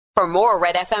For more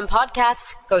Red FM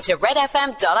podcasts, go to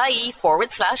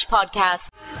redfm.ie/podcast.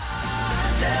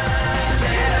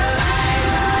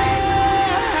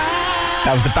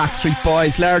 That was the Backstreet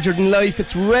Boys, Larger Than Life.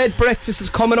 It's Red Breakfast is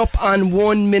coming up on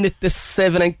 1 minute to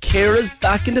 7 and Ciara's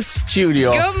back in the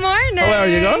studio. Good morning. How are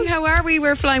you going? How are we?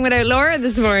 We're flying without Laura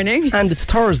this morning. And it's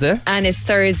Thursday. And it's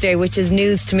Thursday, which is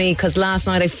news to me because last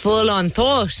night I full on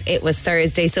thought it was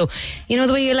Thursday. So, you know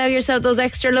the way you allow yourself those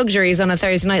extra luxuries on a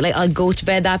Thursday night, like I'll go to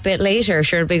bed that bit later,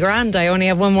 sure it'll be grand. I only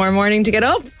have one more morning to get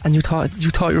up. And you thought you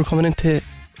were coming into...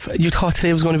 You thought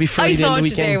today was going to be Friday. I thought in the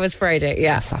weekend. today was Friday,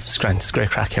 yeah. That's great. It's great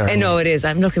crack here. I know it is.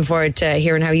 I'm looking forward to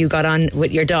hearing how you got on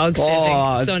with your dog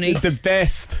sitting, Sonny. The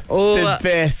best. The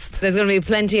best. There's going to be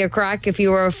plenty of crack. If you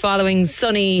were following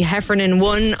Sonny Heffernan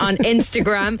 1 on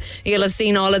Instagram, you'll have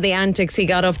seen all of the antics he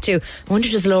got up to. I wonder,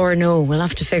 does Laura know? We'll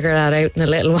have to figure that out in a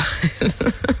little while.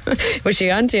 Was she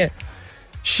on to you?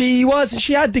 She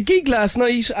had the gig last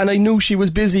night and I knew she was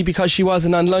busy because she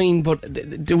wasn't online, but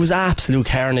there was absolute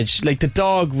carnage. Like, the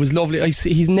dog was lovely.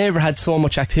 He's never had so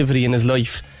much activity in his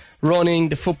life. Running,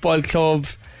 the football club,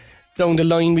 down the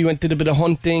line we went, did a bit of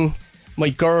hunting. My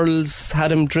girls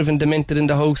had him driven demented in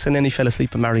the house and then he fell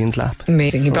asleep in Marion's lap.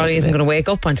 Amazing. He probably isn't going to wake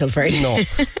up until Friday. No.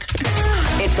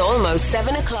 It's almost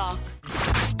 7 o'clock.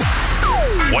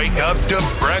 Wake up to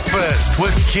breakfast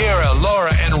with Ciara,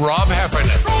 Laura and Rob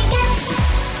Heffernan.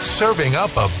 Serving up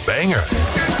a banger.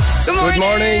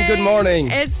 Good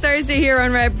morning. It's Thursday here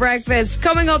on Red Breakfast.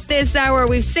 Coming up this hour,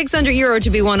 we've €600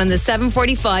 to be won on the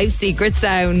 7:45 Secret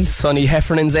Sound. Sonny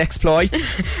Heffernan's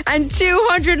exploits. And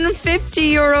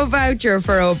 €250 voucher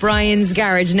for O'Brien's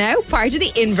Garage, now part of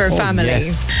the Inver family.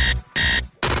 Yes.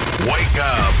 Wake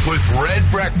up with Red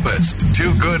Breakfast.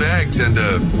 2 good eggs and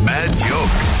a mad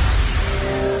yolk.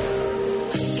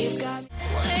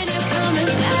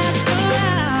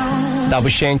 That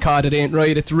was Shane Codd, It Ain't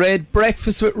Right. It's Red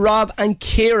Breakfast with Rob and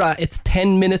Ciara. It's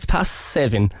 10 minutes past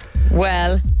 7.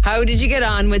 Well, how did you get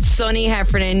on with Sonny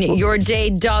Heffernan, your day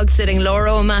dog sitting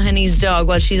Laura O'Mahony's dog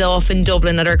while she's off in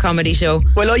Dublin at her comedy show?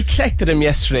 Well, I collected him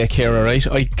yesterday, Ciara, right?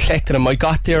 I collected him. I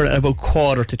got there at about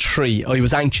 2:45. I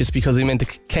was anxious because I meant to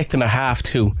collect him at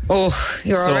 2:30. Oh,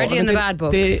 you're already in the bad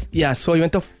books. So I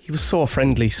went up. He was so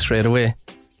friendly straight away.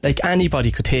 Like,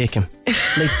 anybody could take him.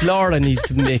 Like, Laura needs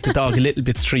to make the dog a little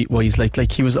bit streetwise.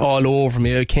 Like he was all over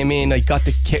me. I came in, I got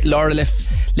the key. Laura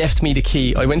left me the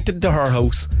key. I went into her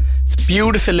house. It's a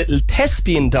beautiful little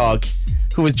thespian dog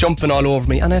who was jumping all over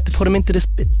me, and I had to put him into the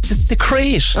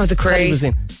crate. Oh, the crate. That he was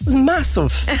in. It was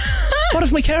massive. What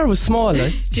if my car was small?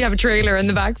 Like? Do you have a trailer in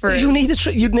the back for it?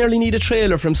 You'd nearly need a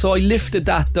trailer for him. So I lifted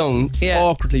that down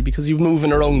awkwardly because he was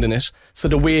moving around in it. So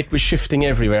the weight was shifting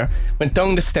everywhere. Went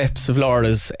down the steps of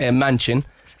Laura's mansion,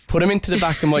 put him into the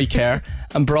back of my car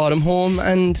and brought him home,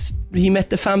 and he met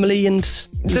the family, and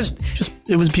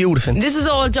it was beautiful. This is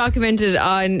all documented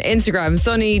on Instagram,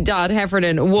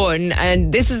 Sonny.Heffernan1,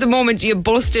 and this is the moment you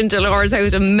bust into Laura's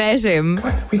house and met him.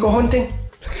 Come on, we go hunting.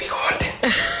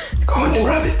 Go hunting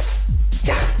rabbits.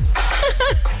 Yeah.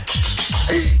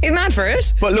 He's mad for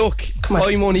it. But look,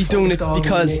 I'm only doing it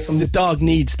because the dog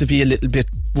needs to be a little bit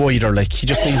wider. Like, he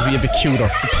just needs to be a bit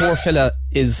cuter. The poor fella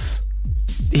his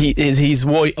eyes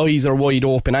are wide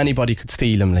open. Anybody could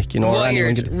steal him, like, you know.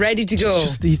 Wired, ready to go.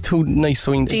 He's too nice,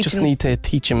 so we just need to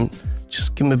teach him.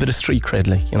 Just give him a bit of street cred,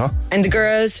 like, you know. And the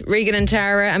girls, Regan and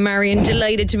Tara and Marion,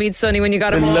 delighted to meet Sonny when you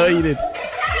got him home. Delighted.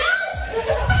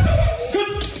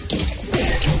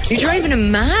 You're driving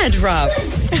him mad, Rob.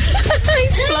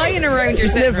 He's flying around your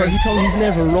sitting room. He told me he's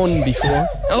never run before.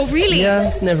 Oh, really? Yeah,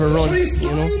 he's never run,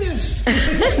 you know.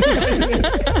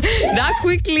 That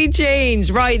quickly changed.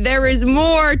 Right, there is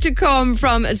more to come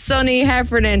from Sonny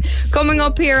Heffernan. Coming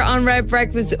up here on Red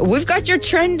Breakfast, we've got your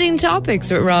trending topics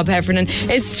with Rob Heffernan.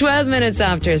 It's 12 minutes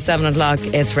after 7 o'clock.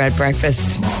 It's Red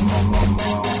Breakfast.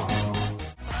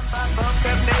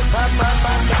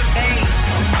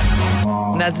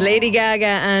 That's Lady Gaga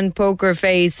and Poker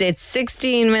Face. It's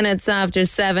 16 minutes after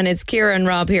 7. It's Ciara and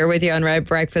Rob here with you on Red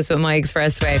Breakfast with My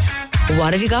Expressway.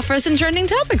 What have you got for us in trending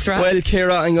topics, Rob? Well,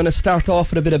 Ciara, I'm going to start off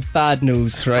with a bit of bad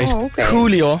news, right? Oh, okay.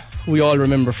 Julio, we all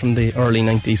remember from the early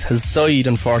 90s, has died,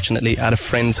 unfortunately, at a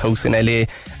friend's house in LA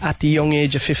at the young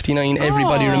age of 59.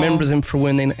 Everybody remembers him for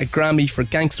winning a Grammy for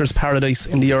Gangster's Paradise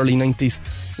in the early 90s.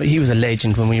 But he was a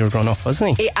legend when we were growing up,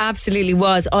 wasn't he? He absolutely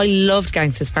was. I loved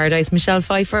Gangster's Paradise. Michelle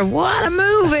Pfeiffer, what a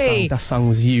movie! That song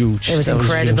was huge. It was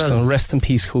incredible. So rest in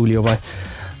peace, Julio. Boy.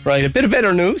 Right, a bit of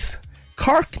better news.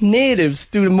 Cork natives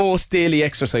do the most daily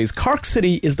exercise. Cork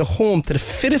City is the home to the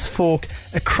fittest folk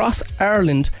across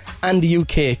Ireland and the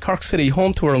UK. Cork City,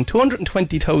 home to around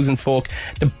 220,000 folk.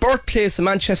 The birthplace of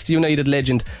Manchester United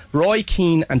legend Roy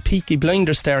Keane and Peaky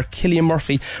Blinders star Cillian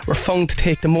Murphy were found to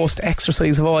take the most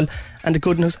exercise of all. And the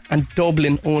good news, and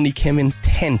Dublin only came in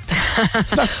 10th.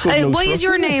 So that's good news. Why is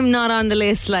your name not on the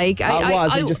list? Like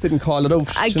I just didn't call it out.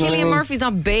 Cillian Murphy's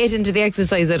not bait into the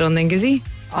exercise, I don't think, is he?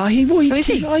 He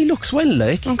looks well,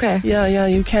 like. Okay. Yeah,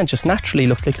 you can't just naturally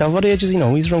look like that. What age is he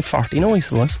now? He's around 40 now, I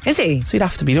suppose. Is he? So he'd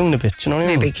have to be doing a bit, you know what I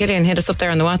mean? Maybe Cillian, hit us up there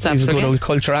on the WhatsApp. He's a good old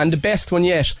culture. And the best one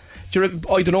yet,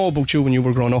 I don't know about you when you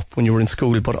were growing up, when you were in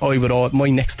school, but my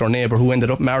next door neighbour who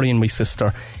ended up marrying my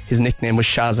sister, his nickname was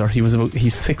Shazzer.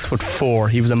 He's 6'4".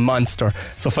 He was a monster.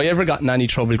 So if I ever got in any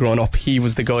trouble growing up, he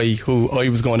was the guy who I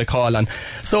was going to call on.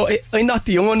 So I'm not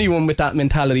the only one with that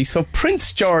mentality. So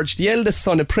Prince George, the eldest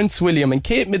son of Prince William and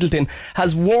Kate Middleton,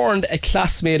 has warned a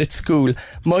classmate at school,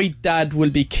 "My dad will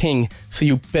be king, so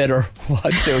you better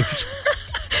watch out."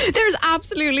 There's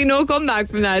absolutely no comeback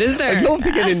from that, is there? I'd love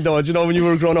to get in though. You know, when you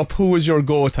were growing up, who was your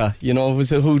go-to? You know,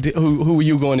 was it who were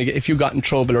you going to get if you got in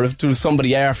trouble, or if there was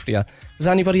somebody after you? Was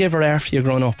anybody ever after you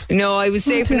growing up? No, I was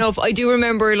safe enough. I do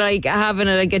remember having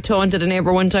it. I get taunted a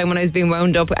neighbour one time when I was being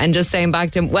wound up and just saying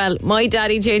back to him, "Well, my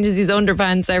daddy changes his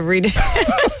underpants every day."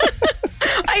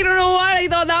 I don't know what I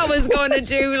thought that was going to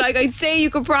do. I'd say you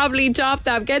could probably top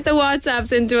that. Get the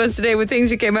WhatsApps into us today with things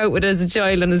you came out with as a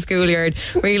child in the schoolyard,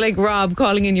 where you like Rob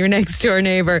calling in your next door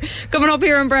neighbour. Coming up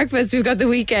here on Breakfast, we've got The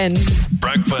Weekend.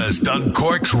 Breakfast on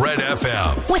Cork's Red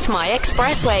FM. With My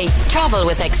Expressway. Travel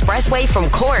with Expressway from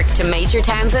Cork to major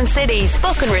towns and cities.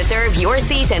 Book and reserve your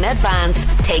seat in advance.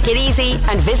 Take it easy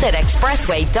and visit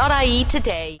expressway.ie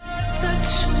today.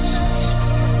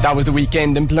 That was The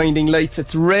Weekend and Blinding Lights.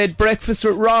 It's Red Breakfast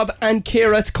with Rob and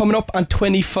Ciara. It's coming up on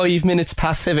 25 minutes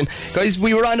past 7. Guys,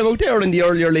 we were on about there in the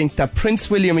earlier link that Prince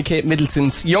William and Kate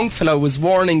Middleton's young fellow was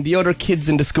warning the other kids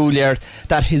in the schoolyard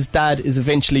that his dad is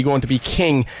eventually going to be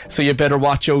king, so you better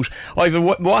watch out. I have a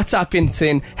WhatsApp in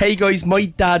saying, "Hey guys, my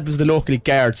dad was the local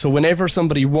guard, so whenever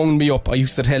somebody wound me up, I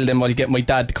used to tell them I'll get my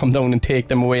dad to come down and take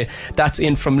them away." That's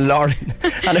in from Lauren.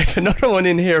 And I have another one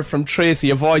in here from Tracy,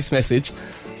 a voice message.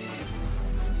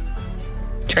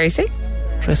 Tracy,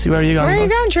 where are you going? Where are you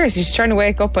going, Tracy? She's trying to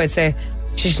wake up, I'd say.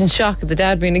 She's in shock at the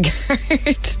dad being a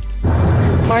guard.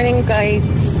 Morning, guys.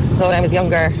 So when I was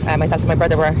younger, myself and my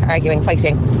brother were arguing,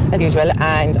 fighting as usual,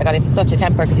 and I got into such a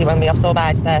temper because he wound me up so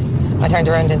bad that I turned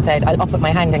around and said, "I'll up with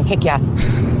my hand and kick ya."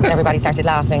 And everybody started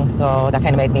laughing, so that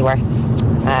kind of made me worse.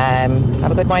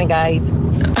 Have a good morning, guys.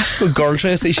 Good girl,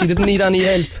 Tracy. She didn't need any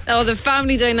help. Oh, the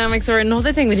family dynamics are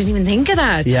another thing. We didn't even think of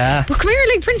that. Yeah. But come here,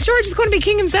 Prince George is going to be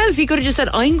king himself. He could have just said,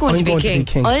 I'm going to be king.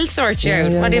 I'll sort you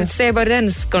out. What do you have to say about it then?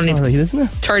 It's going to isn't it?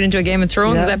 turn into a Game of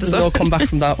Thrones episode. There's no comeback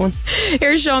from that one.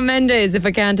 Here's Shawn Mendes, If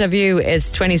I Can't Have You. It's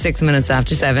 26 minutes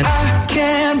after 7. I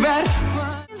can't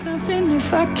nothing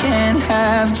if I can't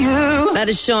have you. That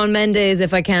is Shawn Mendes,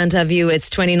 If I Can't Have You. It's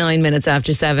 29 minutes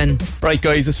after 7. Right,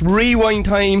 guys, it's rewind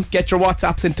time. Get your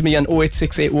WhatsApps into me on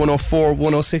 0868 104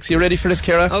 106. You ready for this,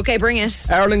 Ciara? Okay, bring it.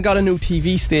 Ireland got a new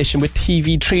TV station with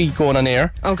TV3 going on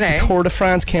air. Okay. The Tour de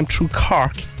France came through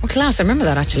Cork. Oh, class, I remember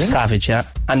that actually. Savage, yeah.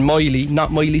 And Miley,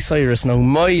 not Miley Cyrus now,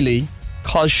 Miley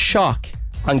caused shock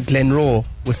on Glenroe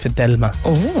with Fidelma.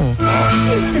 Oh. Do you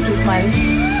have tiddles, Miley?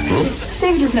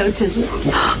 David has no tiddles.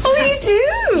 Oh, you do?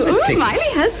 Oh,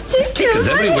 Miley has tiddles. Tickles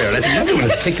everywhere. I think everyone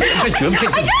has tickles.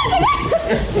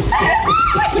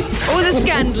 Oh, the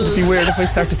scandal. It'd be weird if I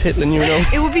started tittling, you know.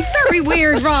 It would be very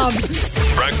weird, Rob.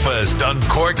 Breakfast on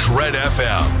Cork's Red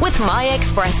FM. With My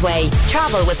Expressway.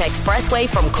 Travel with Expressway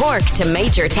from Cork to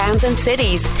major towns and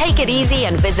cities. Take it easy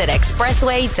and visit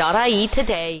expressway.ie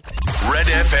today. Red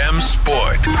FM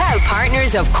Sport. Proud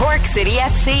partners of Cork City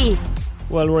FC.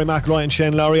 Well, Rory McIlroy and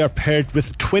Shane Lowry are paired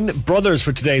with twin brothers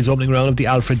for today's opening round of the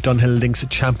Alfred Dunhill Links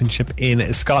Championship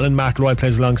in Scotland. McIlroy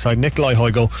plays alongside Nikolai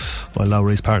Højgaard, while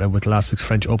Lowry is partnered with last week's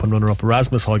French Open runner-up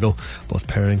Rasmus Højgaard. Both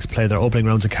pairings play their opening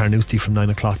rounds at Carnoustie from 9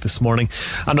 o'clock this morning.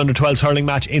 An under-12s hurling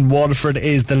match in Waterford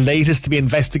is the latest to be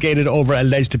investigated over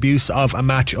alleged abuse of a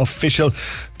match official.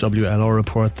 WLO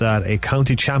report that a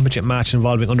county championship match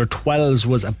involving under-12s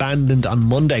was abandoned on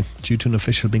Monday due to an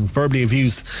official being verbally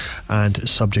abused and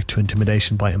subject to intimidation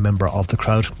by a member of the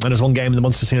crowd. And there's one game in the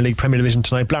Munster Senior League Premier Division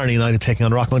tonight. Blarney United taking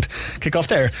on Rockmount. Kick-off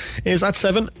there is at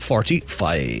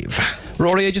 7:45.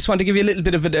 Rory, I just want to give you a little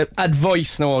bit of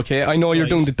advice now, okay? I know you're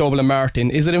doing the Dublin Marathon.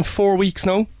 Is it in 4 weeks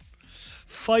now?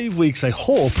 5 weeks, I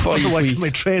hope. 5 Otherwise weeks. my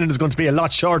training is going to be a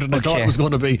lot shorter than I thought it was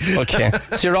going to be. Okay.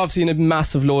 So you're obviously in a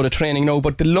massive load of training now,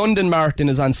 but the London Marathon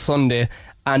is on Sunday,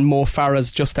 and Mo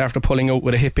Farah's just after pulling out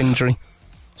with a hip injury.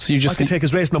 So you just I can take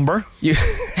his race number. You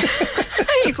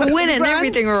You can win it and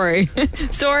everything, Rory.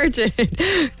 Sorted.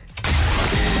 Good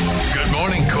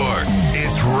morning, Cork.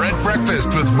 It's Red Breakfast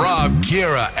with Rob,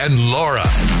 Ciara, and Laura.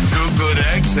 2 good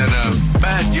eggs and a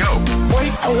bad yolk.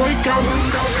 Wake up.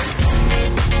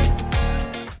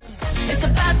 It's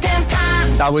about damn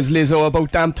time. That was Lizzo,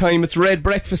 About Damn Time. It's Red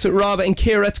Breakfast with Rob and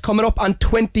Ciara. It's coming up on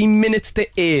 20 minutes to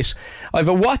 8. I have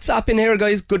a WhatsApp in here,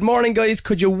 guys. Good morning, guys.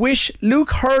 Could you wish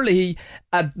Luke Hurley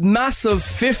a massive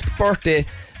 5th birthday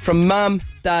from Mum,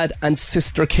 Dad and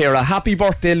Sister Ciara? Happy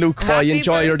birthday, Luke, boy. Happy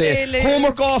Enjoy your day. birthday, Luke.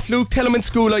 Homework off, Luke. Tell him in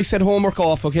school I said homework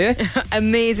off, okay?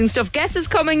 Amazing stuff. Guesses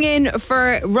coming in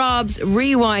for Rob's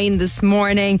Rewind this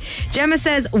morning. Gemma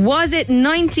says, was it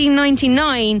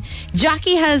 1999?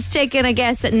 Jackie has taken a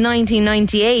guess at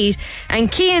 1998.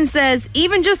 And Cian says,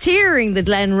 even just hearing the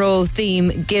Glenroe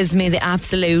theme gives me the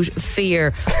absolute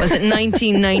fear. Was it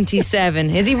 1997?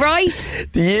 Is he right?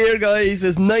 The year, guys,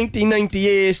 is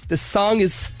 1998. The song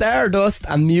is Stardust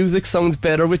and music sounds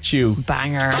better with you.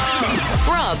 Banger.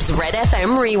 Rob's Red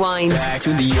FM Rewind. Back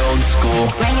to the old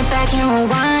school. Bring it back and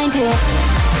rewind it.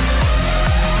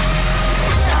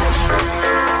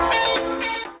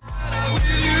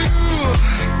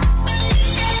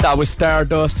 That was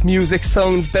Stardust. Music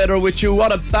sounds better with you.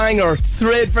 What a banger. It's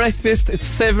Red Breakfast. It's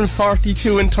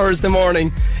 7:42 on Thursday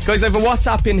morning. Guys, I have a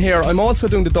WhatsApp in here. I'm also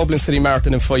doing the Dublin City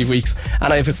Marathon in 5 weeks.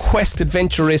 And I have a Quest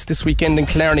Adventure race this weekend in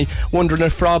Clarny. Wondering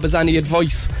if Rob has any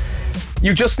advice.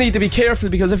 You just need to be careful,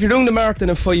 because if you're doing the marathon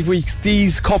in 5 weeks,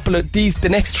 the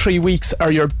next 3 weeks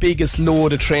are your biggest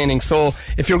load of training. So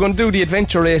if you're going to do the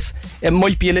adventure race, it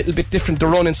might be a little bit different to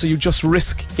running, so you just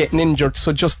risk getting injured.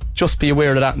 So just be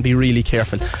aware of that and be really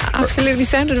careful. Absolutely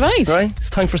sound advice. Right, it's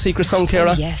time for Secret Song,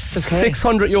 Ciara. Yes, okay.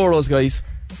 €600, guys.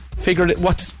 Figured it.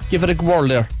 Give it a whirl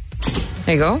there.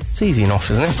 There you go. It's easy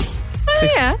enough, isn't it?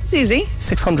 Yeah, it's easy.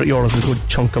 €600 is a good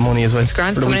chunk of money as well. It's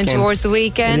grand, for the coming in weekend. towards the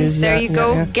weekend. There you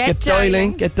go. Get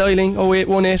dialing. Get dialing.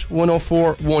 0818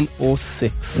 104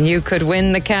 106. You could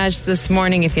win the cash this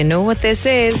morning if you know what this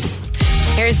is.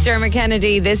 Here's Dermot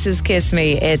Kennedy. This is Kiss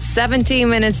Me. It's 17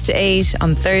 minutes to 8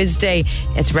 on Thursday.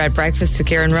 It's Red Breakfast with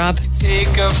Ciara and Rob.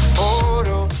 Take a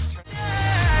photo.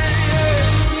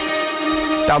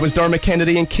 That was Dermot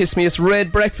Kennedy and Kiss Me. It's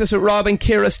Red Breakfast with Rob and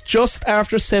Ciara. It's just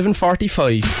after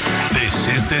 7:45. This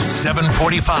is the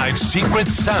 7:45 Secret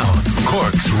Sound,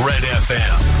 Cork's Red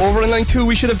FM. Over in line 2,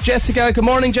 we should have Jessica. Good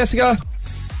morning, Jessica.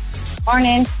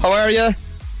 Morning. How are you?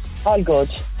 All good.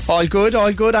 All good,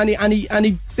 all good.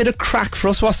 Any bit of crack for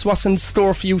us? What's in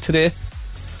store for you today?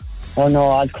 Oh no,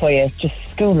 all quiet. Just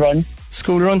school run.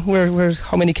 School run? Where?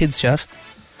 How many kids do you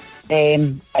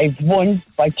have? I've one.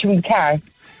 I have 2 in the car,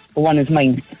 but one is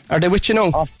mine. Are they with you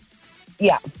now?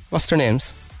 Yeah. What's their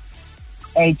names?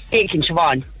 Jake and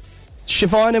Siobhan.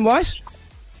 Siobhan and what?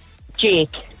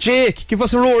 Jake. Jake, give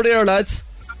us a roar there, lads.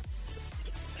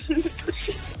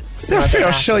 They're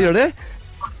fair shy, are they?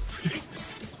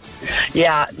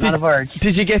 Yeah, not a word.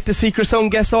 Did you get the Secret Song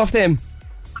guess off them?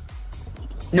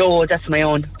 No, that's my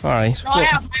own. Alright. No, I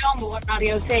have my own, but not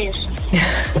able to say it.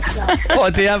 Oh,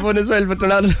 they have one as well, but they're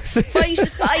not allowed to say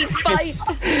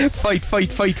Fight.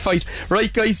 Fight.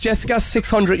 Right, guys, Jessica's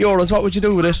 €600. What would you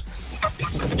do with it?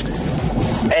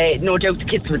 No doubt the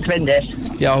kids would spend it.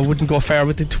 Yeah, I wouldn't go far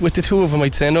with the two of them,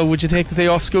 I'd say. No, would you take the day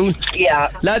off school? Yeah.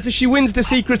 Lads, if she wins the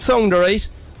Secret Song, alright,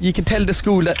 you can tell the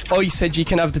school that I said you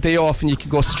can have the day off and you can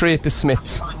go straight to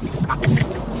Smith's.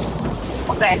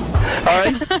 Okay.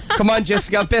 Alright? Come on,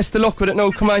 Jessica, best of luck with it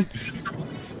now, come on.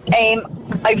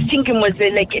 I was thinking was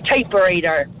it like a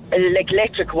typewriter, like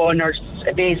electric one or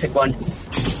a basic one.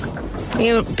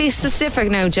 You be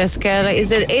specific now, Jessica. Like,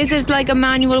 is it like a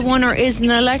manual one or is it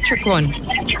an electric one?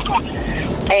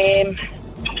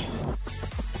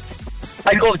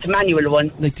 I'll go with the manual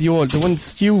one. Like the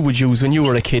ones you would use when you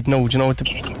were a kid, no, do you know, with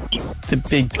the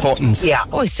big buttons. Yeah.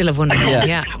 Oh, I still have one at home.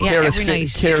 Yeah, every night.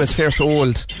 Ciara's fair so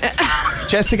old.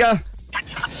 Jessica,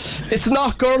 it's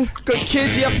not, girl. Good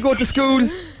kids, you have to go to school.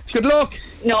 Good luck.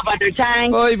 No bother,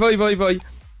 thanks. Bye.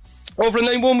 Over in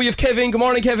line 1 we have Kevin. Good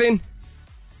morning, Kevin.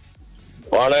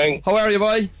 Morning. How are you,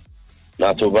 boy?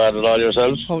 Not too bad at all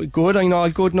yourselves. Oh, good. I know, all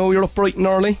good. No, you're up bright and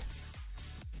early.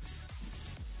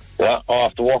 Yeah,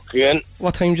 off to work again.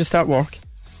 What time did you start work?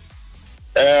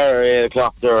 8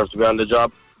 o'clock there to be on the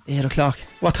job. 8 o'clock.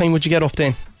 What time would you get up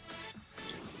then?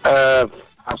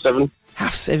 7:30.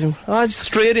 7:30. Ah, just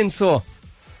straight in, so.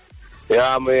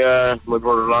 Yeah, my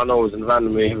brother-in-law was in van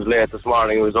with me. He was late this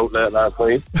morning. He was out late last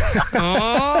night.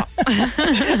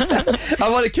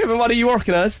 Kevin, what are you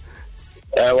working as?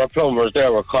 We're plumbers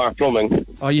there. We're Cork plumbing.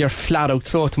 Oh, you're flat out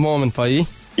so at the moment, boy.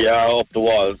 Yeah, up the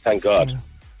wall, thank God.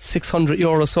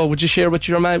 €600. So would you share with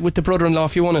your man, with the brother-in-law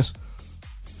if you won it?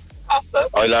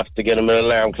 I'll have to get him an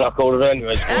alarm clock out of it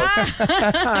anyway.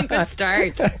 Good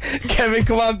start. Kevin,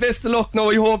 come on, best of luck.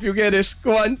 No, I hope you get it.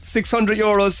 Go on,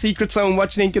 €600, secret sound.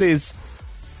 What do you think it is?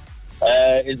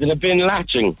 Is it a bin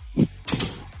latching?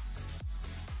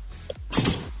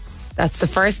 That's the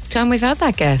first time we've had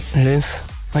that guess. It is.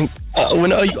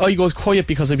 When I goes quiet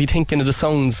because I be thinking of the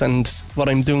sounds and what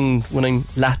I'm doing when I'm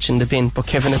latching the bin. But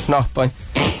Kevin, it's not, boy.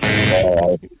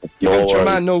 Give your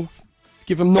man no.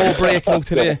 Give him no break now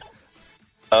today.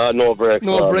 No break.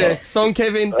 No break. Son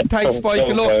Kevin, thanks, boy.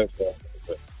 Good luck.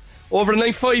 Over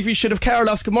 9-5, we should have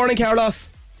Carlos. Good morning,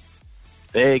 Carlos.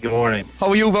 Hey, good morning. How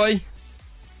are you, boy?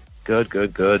 Good.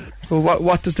 Well,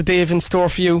 what does the day have in store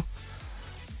for you?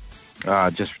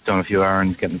 Just done a few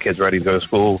errands, getting the kids ready to go to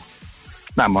school.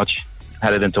 Not much.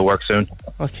 Headed into work soon.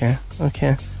 Okay.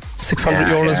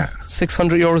 €600. Yeah.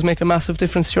 €600 make a massive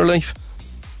difference to your life.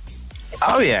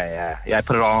 Oh yeah. I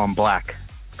put it all on black.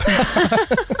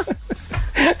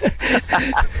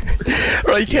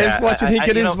 Right, Kev, what do you think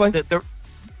it is, boy?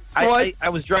 I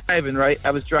was driving, right?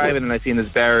 And I seen this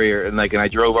barrier, and I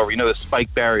drove over. You know the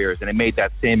spike barriers, and it made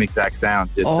that same exact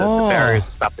sound. The barriers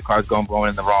stopped the cars going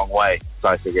in the wrong way. So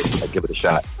I figured I'd give it a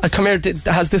shot. Come here.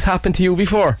 Has this happened to you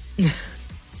before?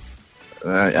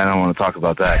 I don't want to talk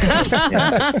about that.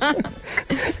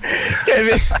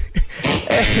 Kevin,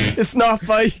 it's not,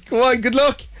 bye. Come on, good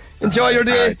luck. Enjoy your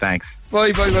day. All right, thanks.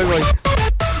 Bye.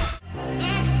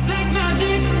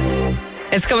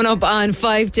 It's coming up on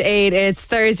 5 to 8. It's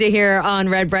Thursday here on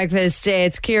Red Breakfast.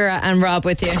 It's Ciara and Rob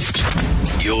with you.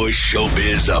 Your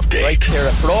showbiz update. Right,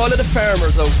 Ciara, for all of the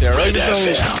farmers out there,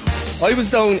 I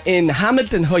was down in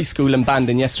Hamilton High School in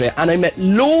Bandon yesterday, and I met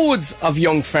loads of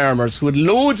young farmers who had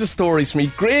loads of stories for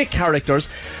me, great characters.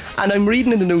 And I'm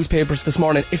reading in the newspapers this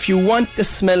morning, if you want to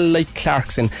smell like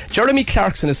Clarkson, Jeremy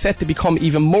Clarkson is set to become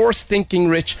even more stinking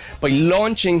rich by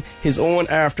launching his own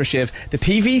aftershave. The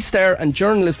TV star and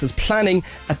journalist is planning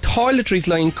a toiletries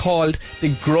line called The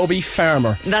Grubby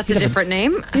Farmer. That's a different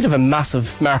name. He'd have a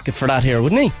massive market for that here,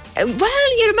 wouldn't he?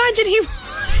 Well, you'd imagine he would.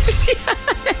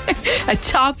 A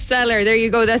top seller. There you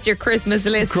go. That's your Christmas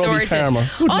list Grubby sorted. Farmer.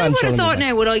 I would have thought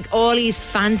now with all these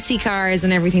fancy cars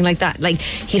and everything like that,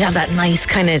 he'd have that nice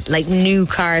kind of new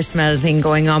car smell thing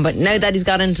going on. But now that he's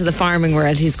got into the farming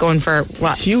world, he's going for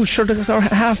what? It's huge. Sure,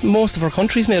 most of our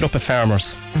country's made up of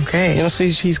farmers. Okay. So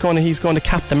he's going to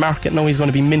cap the market now. He's going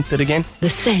to be minted again. The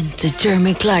scent of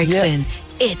Jeremy Clarkson. Yeah.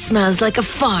 It smells like a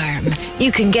farm.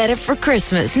 You can get it for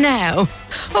Christmas now.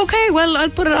 Okay, well, I'll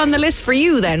put it on the list for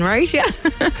you then, right? Yeah.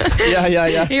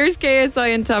 Yeah. Here's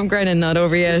KSI and Tom Grennan, Not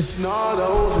Over Yet. It's not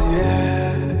over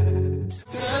yet.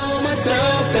 Tell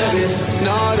myself that it's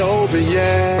not over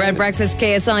yet. Red Breakfast,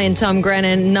 KSI and Tom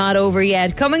Grennan, Not Over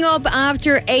Yet. Coming up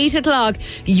after 8 o'clock,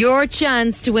 your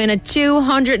chance to win a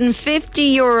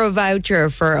 €250 voucher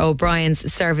for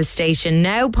O'Brien's service station,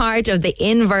 now part of the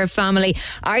Inver family.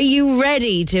 Are you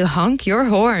ready to honk your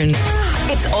horn?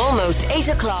 It's almost 8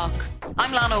 o'clock.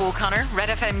 I'm Lana O'Connor. Red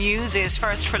FM News is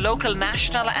first for local,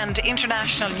 national and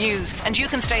international news, and you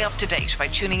can stay up to date by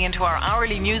tuning into our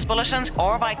hourly news bulletins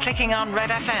or by clicking on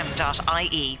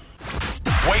redfm.ie.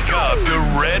 Wake up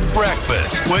to Red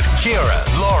Breakfast with Ciara,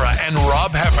 Laura and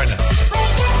Rob Heffernan.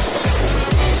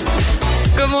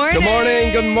 Good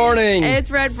morning. Good morning.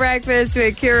 It's Red Breakfast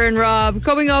with Ciara and Rob.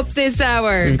 Coming up this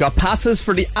hour, we've got passes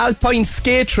for the Alpine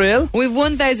Skate Trail. We've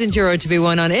 €1,000 to be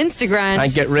won on Instagram.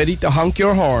 And get ready to honk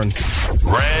your horn.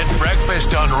 Red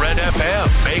Breakfast on Red FM.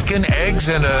 Bacon, eggs,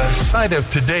 and a side of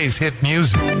today's hit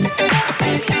music.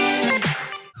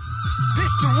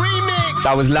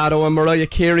 That was Lado and Mariah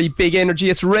Carey. Big energy.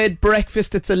 It's Red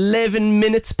Breakfast. It's 11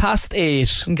 minutes past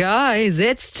 8. Guys,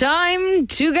 it's time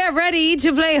to get ready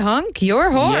to play Honk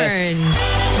Your Horn. Yes,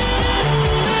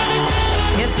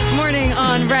 this morning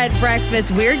on Red Breakfast,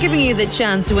 we're giving you the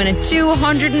chance to win a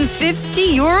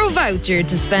 €250 voucher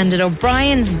to spend at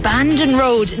O'Brien's Bandon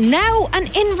Road. Now an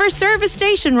Inver service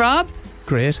station, Rob.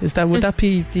 Great. Would that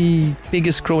be the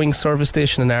biggest growing service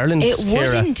station in Ireland? It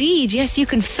would indeed. Yes, you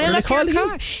can fill up your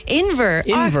car. Inver.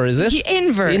 Inver, is it?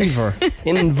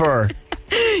 Inver.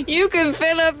 You can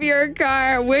fill up your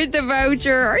car with the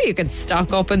voucher, or you can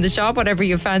stock up in the shop, whatever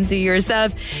you fancy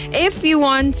yourself. If you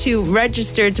want to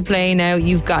register to play now,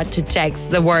 you've got to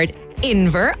text the word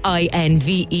Inver,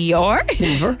 INVER.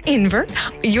 Inver.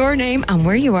 Your name and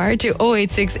where you are to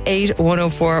 0868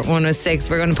 104 106.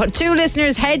 We're going to put 2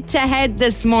 listeners head to head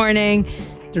this morning.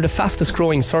 They're the fastest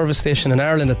growing service station in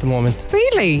Ireland at the moment.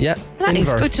 Really? Yeah. That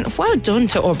is good to know. Well done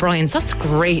to O'Brien's. That's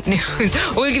great news.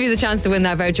 We'll give you the chance to win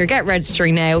that voucher. Get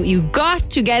registering now. You got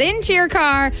to get into your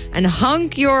car and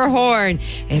honk your horn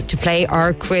to play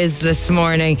our quiz this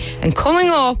morning. And coming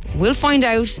up, we'll find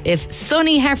out if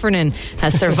Sonny Heffernan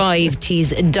has survived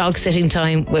his dog sitting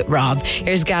time with Rob.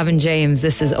 Here's Gavin James.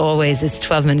 This is Always. It's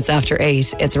 12 minutes after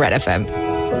 8. It's Red FM.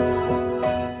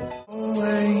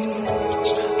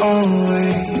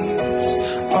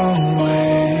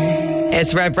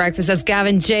 It's Red Breakfast. That's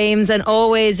Gavin James. And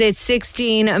always, it's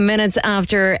 16 minutes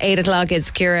after 8 o'clock.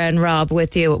 It's Ciara and Rob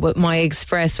with you with My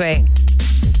Expressway.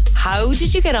 How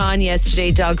did you get on yesterday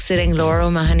dog sitting Laura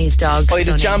O'Mahony's dog? I had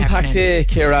a jam-packed day,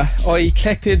 Ciara. I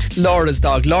collected Laura's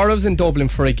dog. Laura was in Dublin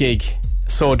for a gig,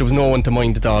 so there was no one to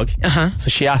mind the dog.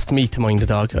 So she asked me to mind the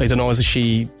dog. I don't know,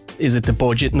 is it the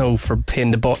budget now for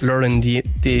paying the butler and the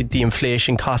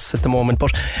inflation costs at the moment,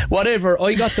 but whatever,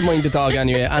 I got to mind the dog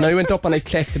anyway, and I went up and I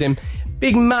collected him.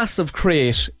 Big massive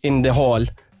crate in the hall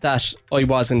that I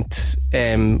wasn't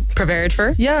prepared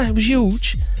for. Yeah, it was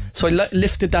huge. So I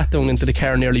lifted that down into the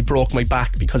car, nearly broke my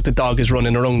back because the dog is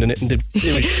running around in it, and it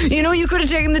was you know, you could have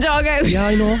taken the dog out. Yeah,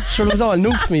 I know, sure, it was all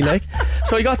new to me, like.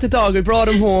 So I got the dog, I brought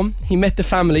him home, he met the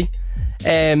family,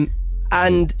 and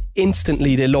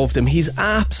instantly they loved him. He's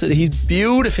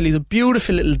beautiful. He's a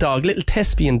beautiful little dog, little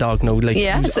thespian dog now, like,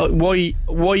 yeah,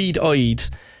 wide-eyed,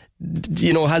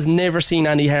 you know, has never seen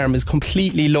any harm, is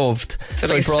completely loved.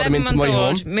 So I brought him into my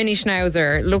home. Mini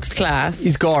schnauzer, looks class.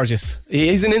 He's gorgeous.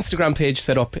 He's an Instagram page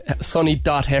set up,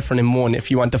 sonny.heffernan1, if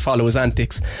you want to follow his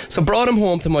antics. So brought him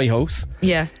home to my house.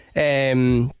 Yeah.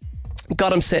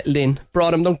 Got him settled in,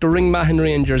 brought him down to Ringmahon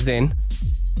Rangers then,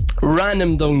 ran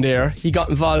him down there. He got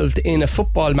involved in a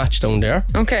football match down there.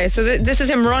 Okay, so this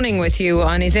is him running with you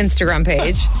on his Instagram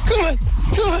page. Good,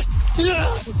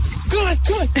 yeah. Good.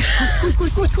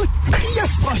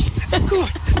 Yes, boy. Good.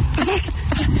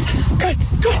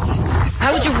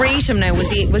 How would you rate him now? Was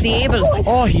he able?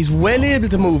 Oh, he's well able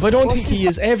to move. I don't think he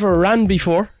has ever ran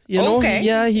before. You know, okay.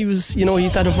 Yeah, he was. You know,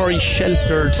 he's had a very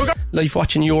sheltered life,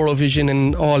 watching Eurovision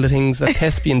and all the things that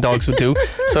thespian dogs would do.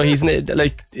 So he's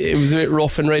like, it was a bit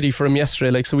rough and ready for him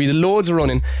yesterday. Like, so we had loads of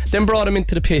running. Then brought him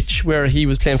into the pitch where he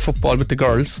was playing football with the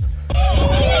girls.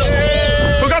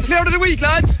 We got player of the week,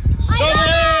 lads.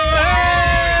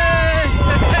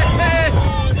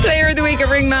 Player of the week at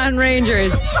Ringmahon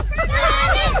Rangers.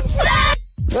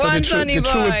 So they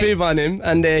threw a bib on him,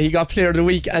 and he got player of the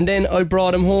week. And then I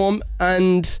brought him home,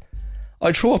 and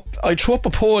I threw up a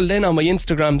poll then on my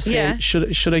Instagram saying,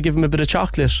 should I give him a bit of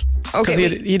chocolate? Because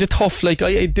he had a tough, like,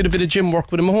 I did a bit of gym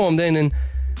work with him home then, and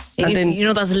then, you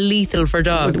know, that's lethal for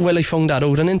dogs. Well, I found that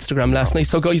out on Instagram last night.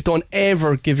 So guys, don't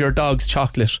ever give your dogs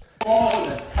chocolate.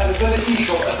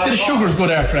 The sugar's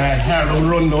good after a hard old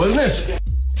run though, isn't it?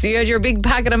 So you had your big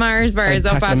packet of Mars bars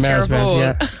up after your poll.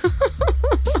 Yeah.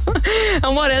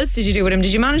 And what else did you do with him?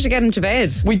 Did you manage to get him to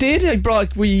bed? We did.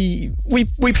 We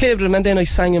played with him, and then I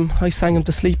sang him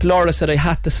to sleep. Laura said I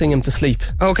had to sing him to sleep.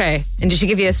 Okay. And did she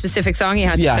give you a specific song you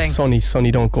had to sing? Yeah, Sonny,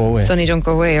 don't go away. Sonny, don't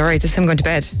go away. Alright, this is him going to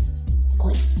bed.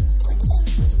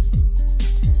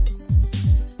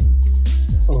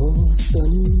 Oh,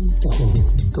 Sonny,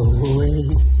 don't go away.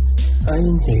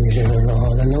 I'm here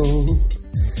all alone.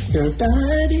 Your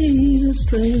daddy's a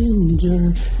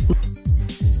stranger.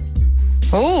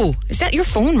 Oh, is that your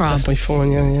phone, Rob? That's my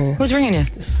phone, yeah. Who's ringing you?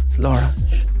 This is Laura.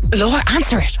 Laura,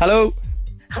 answer it. Hello.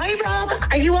 Hi, Rob.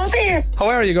 Are you all there? How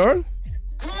are you, girl?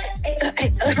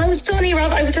 How's Sonny,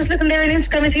 Rob? I was just looking there on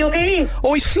Instagram. Is he okay?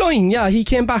 Oh, he's flying, yeah. He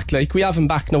came back, like, we have him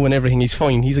back now and everything. He's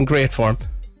fine. He's in great form.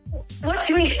 What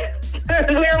do you mean?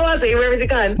 Where was he? Where was he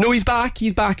gone? No, he's back.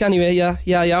 He's back anyway, yeah.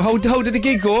 How did the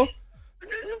gig go?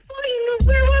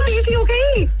 Where was he? Is he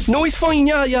okay? No, he's fine,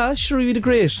 yeah. Sure, we had a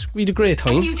great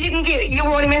time. You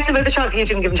were only messing with the chocolate. You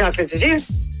didn't give him chocolate, did you?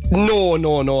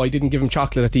 No, I didn't give him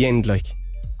chocolate at the end, like.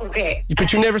 Okay.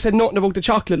 But you never said nothing about the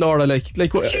chocolate, Laura, like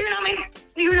what? Sure,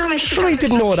 you're not missing. Sure, I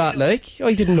didn't know that, like.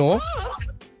 I didn't know.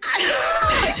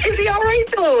 Is he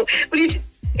alright though? Are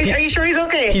you sure he's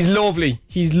okay? He's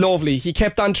lovely. He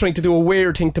kept on trying to do a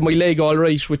weird thing to my leg,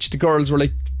 alright, which the girls were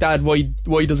like, Dad,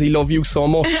 why does he love you so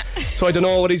much? So I don't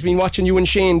know what he's been watching you and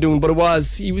Shane doing, but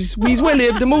he's well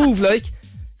able to move, like.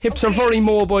 Hips are very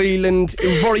mobile and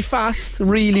very fast,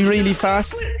 really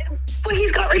fast. But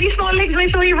he's got really small legs, and I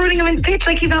saw you running him in the pitch.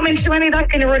 Like, he's not meant to do any of that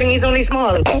kind of running. He's only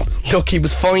small. Look, he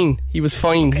was fine.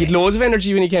 Okay. He had loads of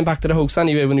energy when he came back to the house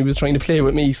anyway, when he was trying to play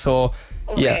with me. So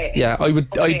yeah, I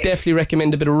definitely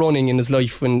recommend a bit of running in his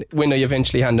life when I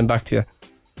eventually hand him back to you.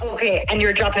 Okay, and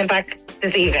you're dropping him back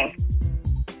this evening.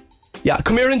 Yeah,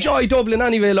 come here, enjoy Dublin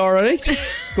anyway, Laura, right?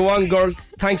 Go on, girl.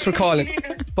 Thanks for calling.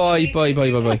 Bye.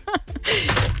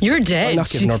 You're dead. I'm not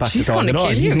giving her back She's the dog going to at all.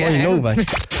 kill He's you. mine, no, man.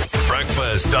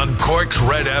 Breakfast on Cork's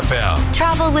Red FM.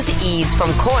 Travel with ease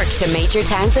from Cork to major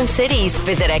towns and cities.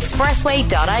 Visit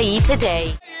expressway.ie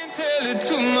today.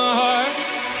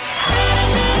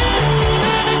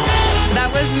 That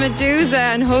was Medusa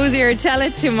and Hosier. Tell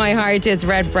it to my heart. It's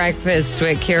Red Breakfast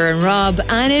with Ciara and Rob,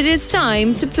 and it is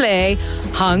time to play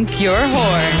Honk Your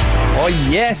Horn. Oh,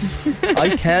 yes.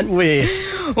 I can't wait.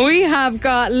 We have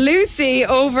got Lucy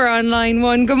over on line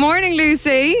 1. Good morning,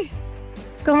 Lucy.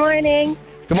 Good morning.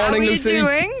 Good morning, How Lucy. are you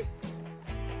doing?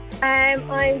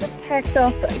 I'm just packed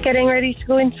up, getting ready to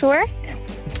go into work.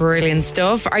 Brilliant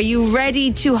stuff. Are you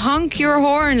ready to honk your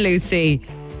horn, Lucy?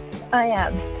 I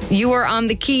am. You are on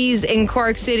the Keys in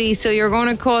Cork City, so you're going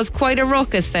to cause quite a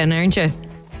ruckus then, aren't you?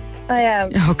 I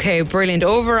am. Okay, brilliant.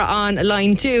 Over on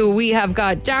line 2, we have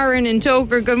got Darren in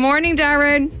Toker. Good morning,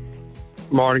 Darren.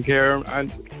 Morning, Ciara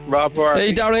and Rob.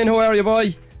 Hey, Darren, how are you,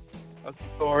 boy? That's the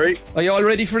story. Are you all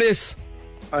ready for this?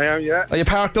 I am, yeah. Are you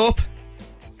parked up?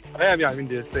 I am, yeah. I'm in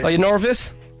this thing. Are you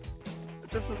nervous?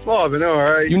 Just a small, but no,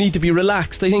 alright. You need to be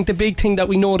relaxed. I think the big thing that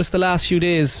we noticed the last few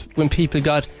days when people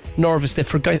got nervous, they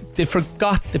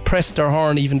forgot to press their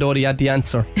horn even though they had the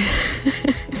answer.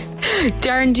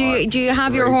 Darren, do you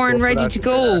have your horn ready to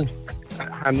go?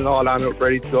 Handing all on up,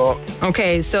 ready to go.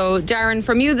 Okay, so Darren,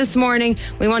 from you this morning,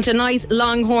 we want a nice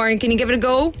long horn. Can you give it a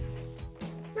go?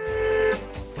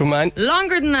 Come on.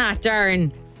 Longer than that,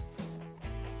 Darren.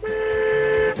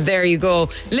 There you go.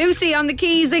 Lucy on the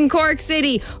Keys in Cork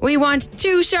City. We want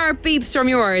 2 sharp beeps from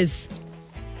yours.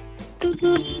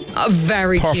 Oh,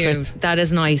 very Perfect. cute. That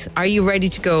is nice. Are you ready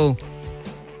to go?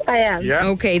 I am. Yeah.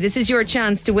 Okay, this is your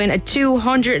chance to win a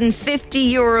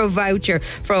 €250 voucher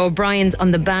for O'Brien's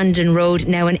on the Bandon Road,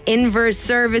 now an Inver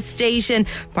service station,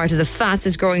 part of the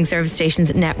fastest growing service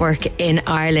stations network in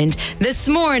Ireland. This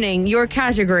morning, your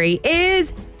category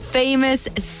is famous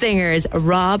singers.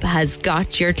 Rob has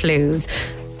got your clues.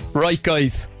 Right,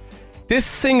 guys. This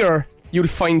singer you'll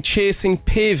find chasing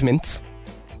pavements.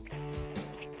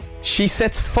 She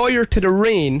sets fire to the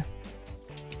rain,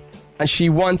 and she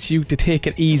wants you to take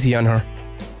it easy on her.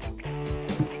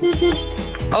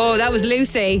 Oh, that was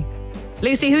Lucy.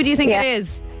 Lucy, who do you think Yeah. it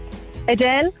is?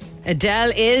 Adele.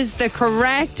 Adele is the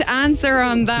correct answer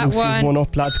on that Lucy's one. one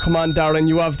up, lads. Come on, Darren,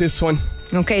 you have this one.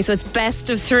 Okay, so it's best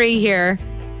of 3 here.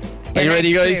 Are you Your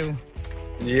ready, next guys? clue.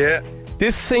 Yeah.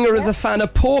 This singer is a fan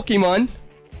of Pokemon.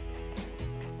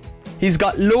 He's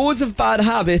got loads of bad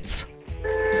habits.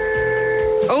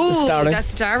 Oh, Darren.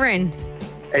 that's Darren.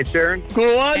 Ed Sheeran.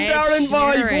 Go on, Ed Darren,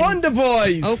 boy. Sheeran. Go on, the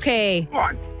boys. Okay, Come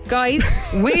on. guys,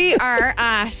 we are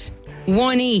at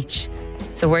 1 each.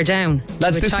 So we're down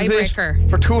Lads, to a this is it tiebreaker.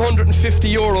 for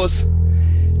 €250.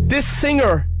 This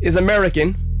singer is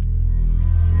American.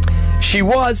 She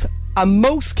was a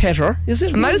mouseketeer. Is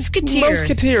it? A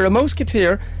mouseketeer. A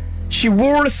mouseketeer. She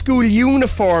wore a school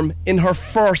uniform in her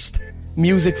first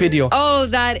music video. Oh,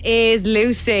 that is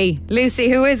Lucy. Lucy,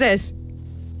 who is it?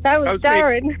 That was That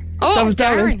was me. Darren. Oh, That was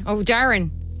Darren. Oh,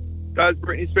 Darren. That's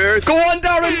Britney Spears. Go on,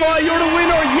 Darren, boy. You're the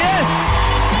winner. Yes.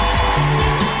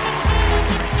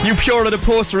 You pure the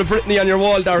poster of Britney on your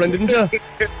wall, Darren, didn't you?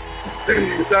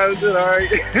 That was it,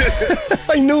 alright.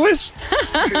 I knew it.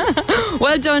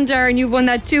 Well done, Darren. You've won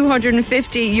that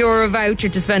 €250 voucher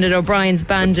to spend at O'Brien's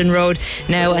Bandon Road,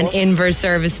 now an Inver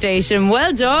service station.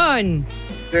 Well done.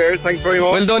 Cheers, thanks very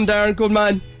much. Well done, Darren. Good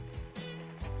man.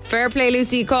 Fair play,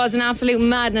 Lucy. You caused an absolute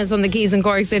madness on the Keys in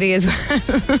Cork City as well.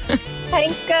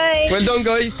 Thanks, guys. Well done,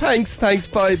 guys. Thanks.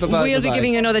 Bye. Bye-bye. We'll be Bye-bye.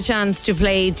 giving you another chance to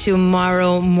play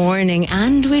tomorrow morning,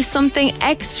 and we've something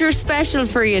extra special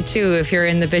for you too if you're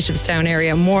in the Bishopstown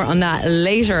area. More on that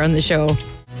later on the show.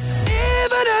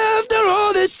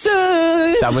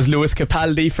 That was Lewis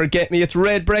Capaldi. Forget Me. It's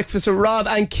Red Breakfast with Rob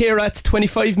and Ciara. It's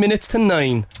 25 minutes to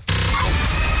 9.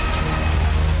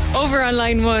 Over on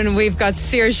line 1, we've got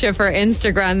Saoirse for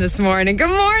Instagram this morning. Good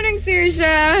morning,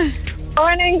 Saoirse.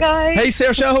 Morning, guys. Hey,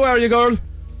 Saoirse, how are you, girl?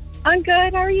 I'm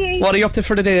good. How are you? What are you up to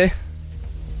for the day?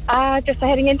 Just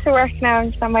heading into work now.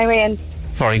 I'm just on my way in.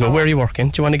 Very good. Where are you working?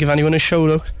 Do you want to give anyone a shout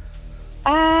out?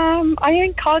 I'm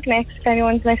in Cognex, if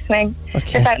anyone's listening.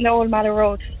 Okay. It's at Old Mallow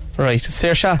Road. Right,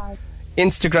 Saoirse,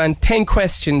 Instagram, 10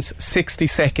 questions, 60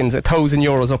 seconds,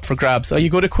 €1,000 up for grabs. Are you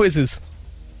good at quizzes?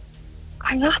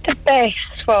 I'm not the best,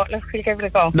 but look, we'll give it a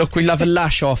go. Look, we'll have a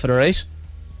lash off it, alright?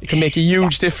 It can make a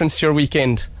huge difference to your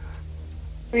weekend.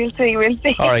 We'll see.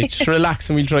 Alright, just relax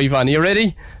and we'll drive on. Are you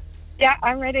ready? Yeah,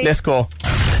 I'm ready. Let's go.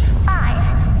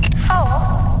 5,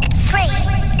 4, 3,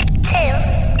 2,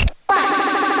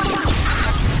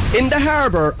 1. In the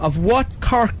harbour of what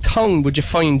Cork town would you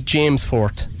find James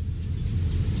Fort?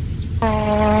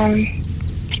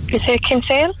 Is it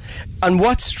Kinsale? On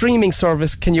what streaming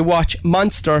service can you watch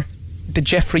Monster, the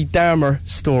Jeffrey Dahmer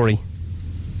story?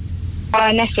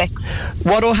 Netflix.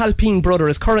 What Alpine brother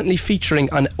is currently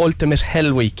featuring on Ultimate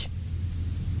Hell Week?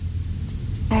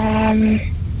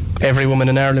 Every woman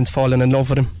in Ireland's fallen in love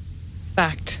with him.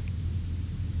 Fact.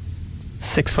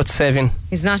 6'7".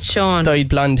 He's not Sean. Dyed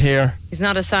blonde hair. He's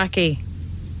not Asaki.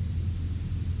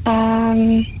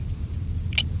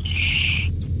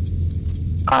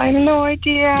 I have no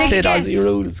idea. Played Aussie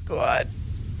Rules. Go on.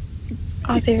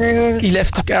 Aussie Rules. He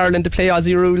left Ireland to play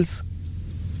Aussie Rules.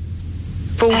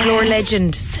 Folklore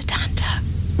legend Satanta.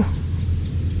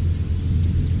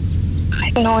 I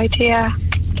have no idea.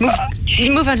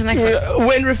 Move on to the next one.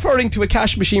 When referring to a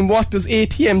cash machine, what does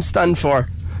ATM stand for?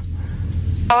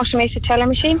 Automated teller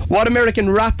machine. What American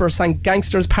rapper sang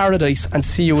Gangster's Paradise and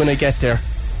See You When I Get There?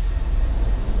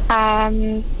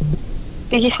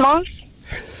 Biggie Smalls.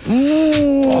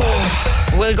 Ooh.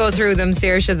 We'll go through them,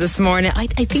 Saoirse, this morning. I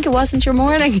think it wasn't your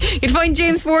morning. You'd find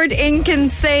James Ford in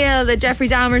Kinsale. The Jeffrey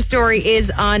Dahmer story is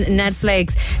on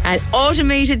Netflix. And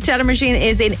Automated Teller Machine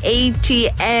is in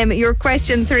ATM. Your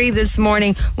question 3 this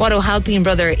morning. What O'Halpine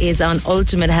brother is on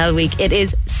Ultimate Hell Week? It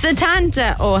is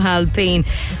Satanta O'Halpine.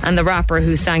 And the rapper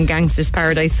who sang Gangster's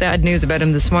Paradise. Sad news about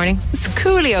him this morning. It's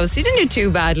Coolio. So you didn't do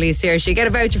too badly, Saoirse. You get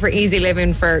a voucher for Easy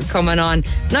Living for coming on.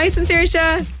 Nice and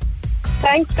Saoirse.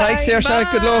 Thanks,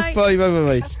 Saoirse. Good luck. Bye.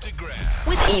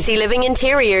 With Easy Living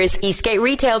Interiors, Eastgate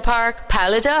Retail Park,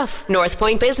 Paladuff, North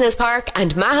Point Business Park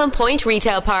and Mahon Point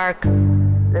Retail Park.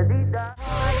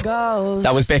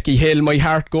 That was Becky Hill, My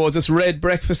Heart Goes. It's Red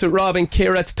Breakfast with Rob and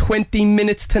Ciara. It's 20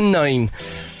 minutes to 9.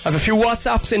 I have a few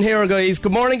WhatsApps in here, guys.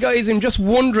 Good morning, guys. I'm just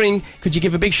wondering, could you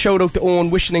give a big shout out to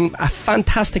Owen, wishing him a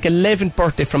fantastic 11th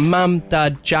birthday from Mum,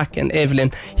 Dad, Jack and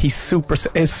Evelyn. He's super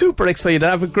excited.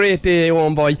 Have a great day,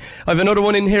 Owen boy. I have another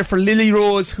one in here for Lily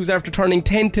Rose, who's after turning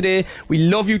 10 today. We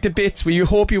love you to bits. We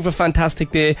hope you have a fantastic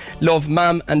day. Love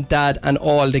Mum and Dad and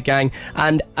all the gang.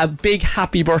 And a big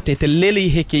happy birthday to Lily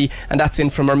Hickey, and that's in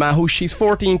from her ma, who she's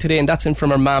 14 today, and that's in from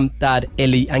her Mum, Dad,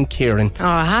 Ellie and Kieran.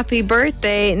 Oh, happy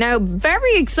birthday. Now,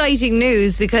 very exciting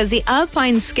news, because the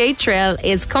Alpine Skate Trail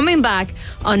is coming back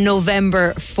on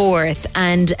November 4th,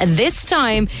 and this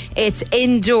time it's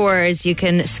indoors. You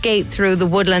can skate through the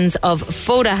woodlands of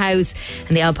Foda House,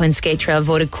 and the Alpine Skate Trail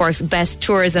voted Cork's best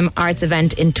tourism arts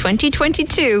event in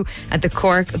 2022 at the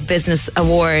Cork Business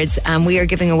Awards, and we are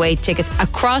giving away tickets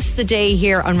across the day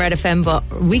here on Red FM, but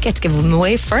we get to give them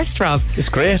away first, Rob. It's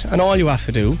great, and all you have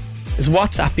to do is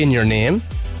WhatsApp in your name,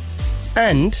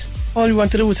 and all you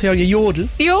want to do is hear you yodel.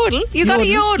 Yodel? You got a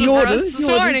yodel for us this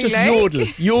morning, just like? yodel.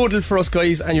 Yodel for us,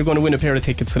 guys, and you're going to win a pair of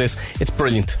tickets for this. It's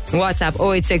brilliant. WhatsApp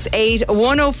 0868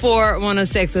 104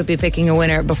 106. We'll be picking a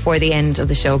winner before the end of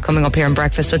the show. Coming up here on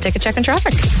Breakfast, we'll take a check on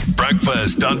traffic.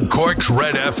 Breakfast on Cork's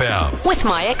Red FM. With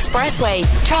My Expressway.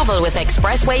 Travel with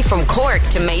Expressway from Cork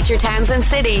to major towns and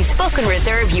cities. Book and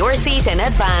reserve your seat in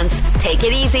advance. Take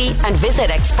it easy and visit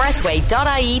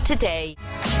expressway.ie today.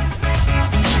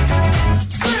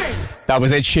 That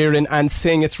was Ed Sheeran and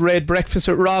Sing. It's Red Breakfast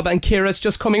with Rob and Ciara. It's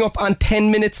just coming up on 10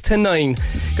 minutes to 9.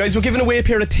 Guys, we're giving away a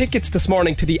pair of tickets this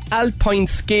morning to the Alpine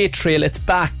Skate Trail. It's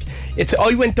back.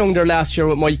 I went down there last year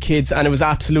with my kids and it was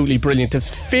absolutely brilliant.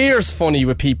 It's fierce funny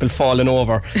with people falling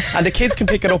over, and the kids can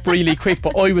pick it up really quick,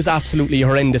 but I was absolutely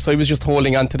horrendous. I was just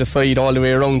holding onto the side all the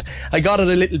way around. I got it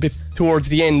a little bit towards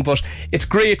the end, but it's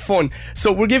great fun.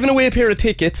 So we're giving away a pair of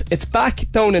tickets. It's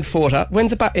back down in Foda.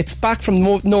 When's it back? It's back from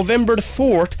November the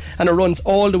 4th and it runs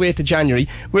all the way to January.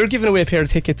 We're giving away a pair of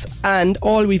tickets, and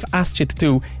all we've asked you to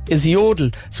do is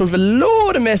yodel. So we've a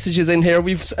load of messages in here.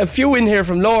 We've a few in here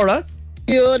from Laura.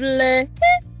 Yodel.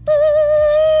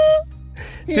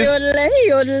 Yodel,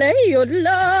 yodel, yodel.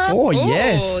 Oh,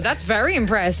 yes. Oh, that's very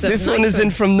impressive. This one is in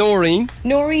from Noreen.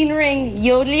 Noreen Ring.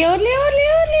 Yodel, yodel, yodel,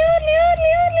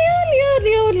 yodel,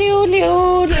 yodel, yodel,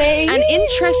 yodel. An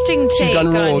interesting She's take gone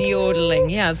on rogue. yodeling.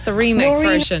 Yeah, it's the remix Noreen.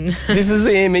 version. This is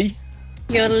Amy.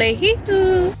 Yodelay.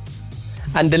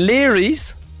 And the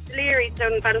Learys. Leary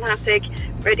sound fantastic.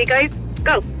 Ready, guys?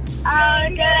 Go.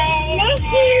 And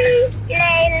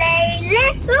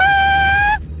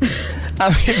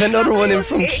we have another one in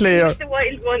from Claire. The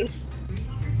wild one.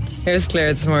 Here's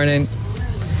Claire this morning.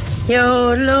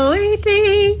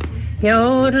 Yodel-o-ity,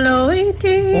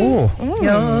 yodel-o-ity, Oh.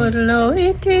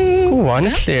 yodel-o-ity. Go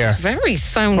on, Claire. Very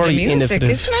sound Very music, innovative.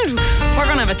 isn't it? We're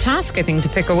going to have a task, I think, to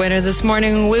pick a winner this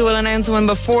morning. We will announce one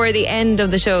before the end of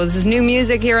the show. This is new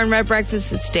music here on Red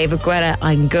Breakfast. It's David Guetta.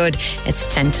 I'm Good.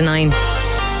 It's 10 to 9.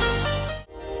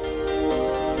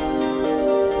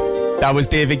 That was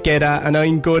David Guetta, and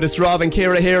I'm good. It's Rob and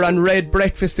Ciara here on Red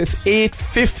Breakfast. It's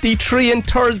 8:53 on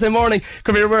Thursday morning.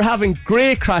 Come here, we're having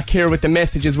great crack here with the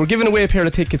messages. We're giving away a pair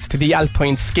of tickets to the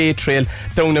Alpine Skate Trail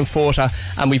down in Fota,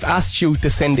 and we've asked you to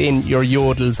send in your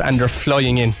yodels, and they're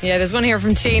flying in. Yeah, there's one here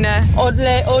from Tina.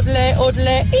 Odle, odle,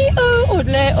 odle, ee-oo,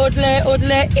 odle, odle,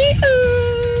 odle, ee-oo.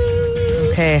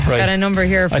 Okay, I've Right. got a number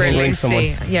here for I think ring Lucy.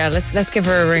 someone. Yeah, let's give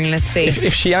her a ring. Let's see.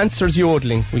 If she answers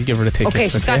yodeling, we'll give her the tickets. Okay,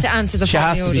 she's got to answer the She phone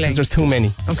has to, yodeling. because there's too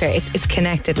many. Okay, it's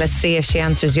connected. Let's see if she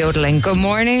answers yodeling. Good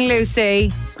morning,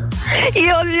 Lucy.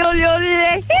 Yodel, yodel,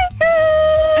 yodel.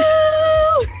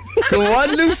 Go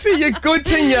on, Lucy, you good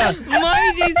thing, yeah.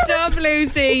 Mighty stuff,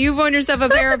 Lucy. You've won yourself a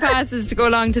pair of passes to go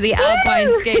along to the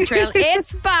Alpine Skate Trail.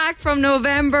 It's back from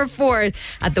November 4th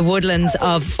at the Woodlands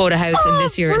of Fota House, and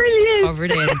this year it's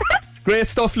covered in. Great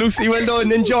stuff, Lucy. Well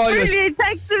done. Enjoy it. Brilliant,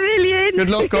 thanks a million. Good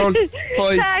luck, girl. Bye.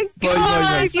 Thanks. Bye, bye,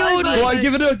 bye. Yodel. Go on,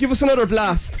 give us another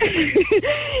blast.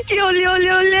 Yodel, yodel,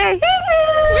 yodel.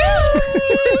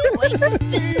 Wake up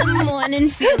in the morning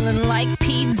feeling like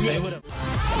P. Diddy.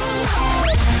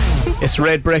 It's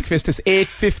Red Breakfast. It's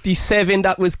 8:57.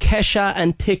 That was Kesha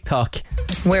and TikTok.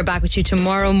 We're back with you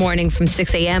tomorrow morning from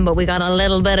 6 a.m, but we got a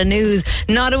little bit of news.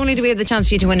 Not only do we have the chance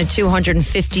for you to win a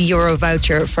 €250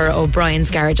 voucher for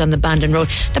O'Brien's Garage on the Bandon Road,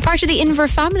 they're part of the Inver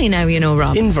family now, you know,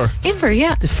 Rob. Inver,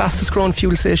 yeah. the fastest growing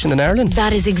fuel station in Ireland.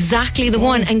 That is exactly the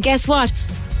one. And guess what?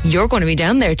 You're going to be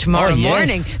down there tomorrow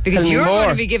morning, because Tell me you're more. going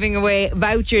to be giving away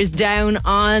vouchers down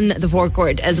on the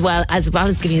forecourt, as well as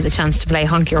giving you the chance to play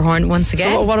Honk Your Horn once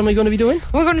again. So what am I going to be doing?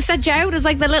 We're going to set you out as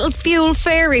like the little fuel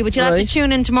fairy, but you'll have to Right.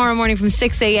 tune in tomorrow morning from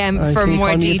 6 a.m. for Can you more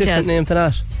call me a details. different name to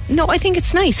that? No, I think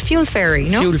it's nice. Fuel fairy,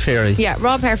 no? Fuel fairy. Yeah,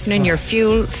 Rob Heffernan, your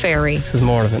fuel fairy. This is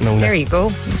more of it now. There you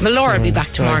go. Well, Laura will be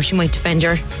back tomorrow. Right. She might defend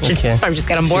you. She'll Okay. probably just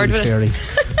get on board Fuel with fairy. it.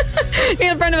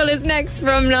 Neil Prendeville is next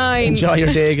from 9. Enjoy your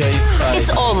day, guys. Bye. It's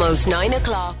almost 9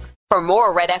 o'clock. For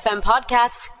more Red FM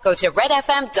podcasts, go to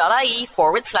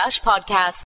redfm.ie/podcast.